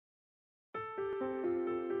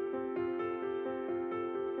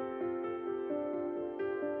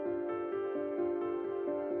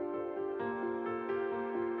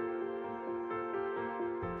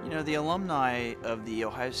You know, the alumni of the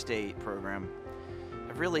Ohio State program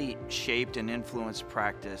have really shaped and influenced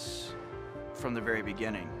practice from the very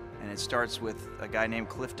beginning. And it starts with a guy named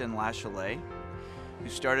Clif Latiolais, who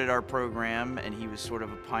started our program, and he was sort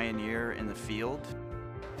of a pioneer in the field.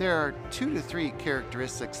 There are 2 to 3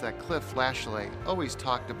 characteristics that Clif Latiolais always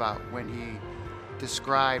talked about when he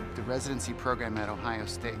described the residency program at Ohio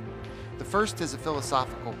State. The first is a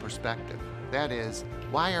philosophical perspective. That is,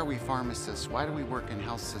 why are we pharmacists? Why do we work in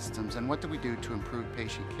health systems? And what do we do to improve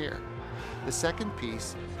patient care? The second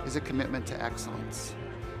piece is a commitment to excellence,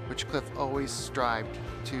 which Clif always strived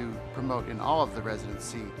to promote in all of the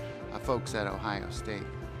residency folks at Ohio State.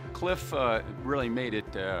 Clif really made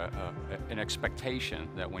it an expectation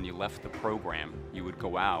that when you left the program, you would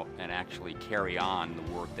go out and actually carry on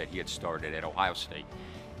the work that he had started at Ohio State.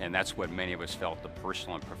 And that's what many of us felt the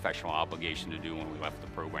personal and professional obligation to do when we left the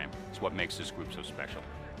program. It's what makes this group so special.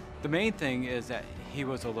 The main thing is that he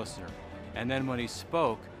was a listener. And then when he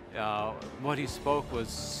spoke, what he spoke was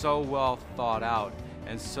so well thought out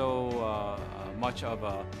and so much of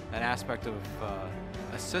an aspect of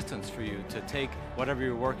assistance for you to take whatever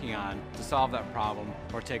you're working on to solve that problem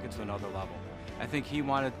or take it to another level. I think he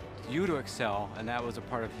wanted you to excel, and that was a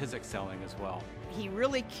part of his excelling as well. He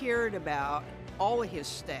really cared about all of his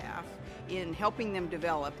staff in helping them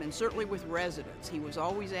develop, and certainly with residents. He was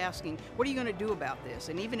always asking, what are you going to do about this?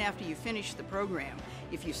 And even after you finished the program,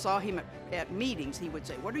 if you saw him at meetings, he would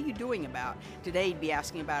say, what are you doing about? Today he'd be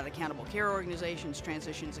asking about accountable care organizations,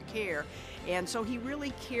 transitions of care. And so he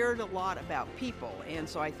really cared a lot about people. And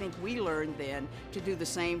so I think we learned then to do the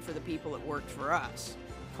same for the people that worked for us.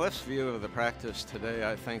 Clif's view of the practice today,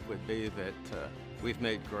 I think, would be that we've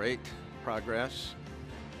made great progress.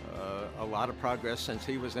 A lot of progress since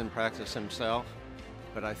he was in practice himself,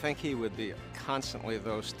 but I think he would be constantly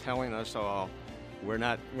those telling us all, we're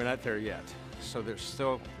not there yet. So there's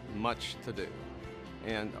still much to do,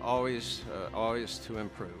 and always to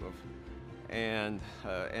improve, and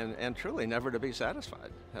truly never to be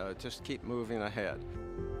satisfied. Just keep moving ahead.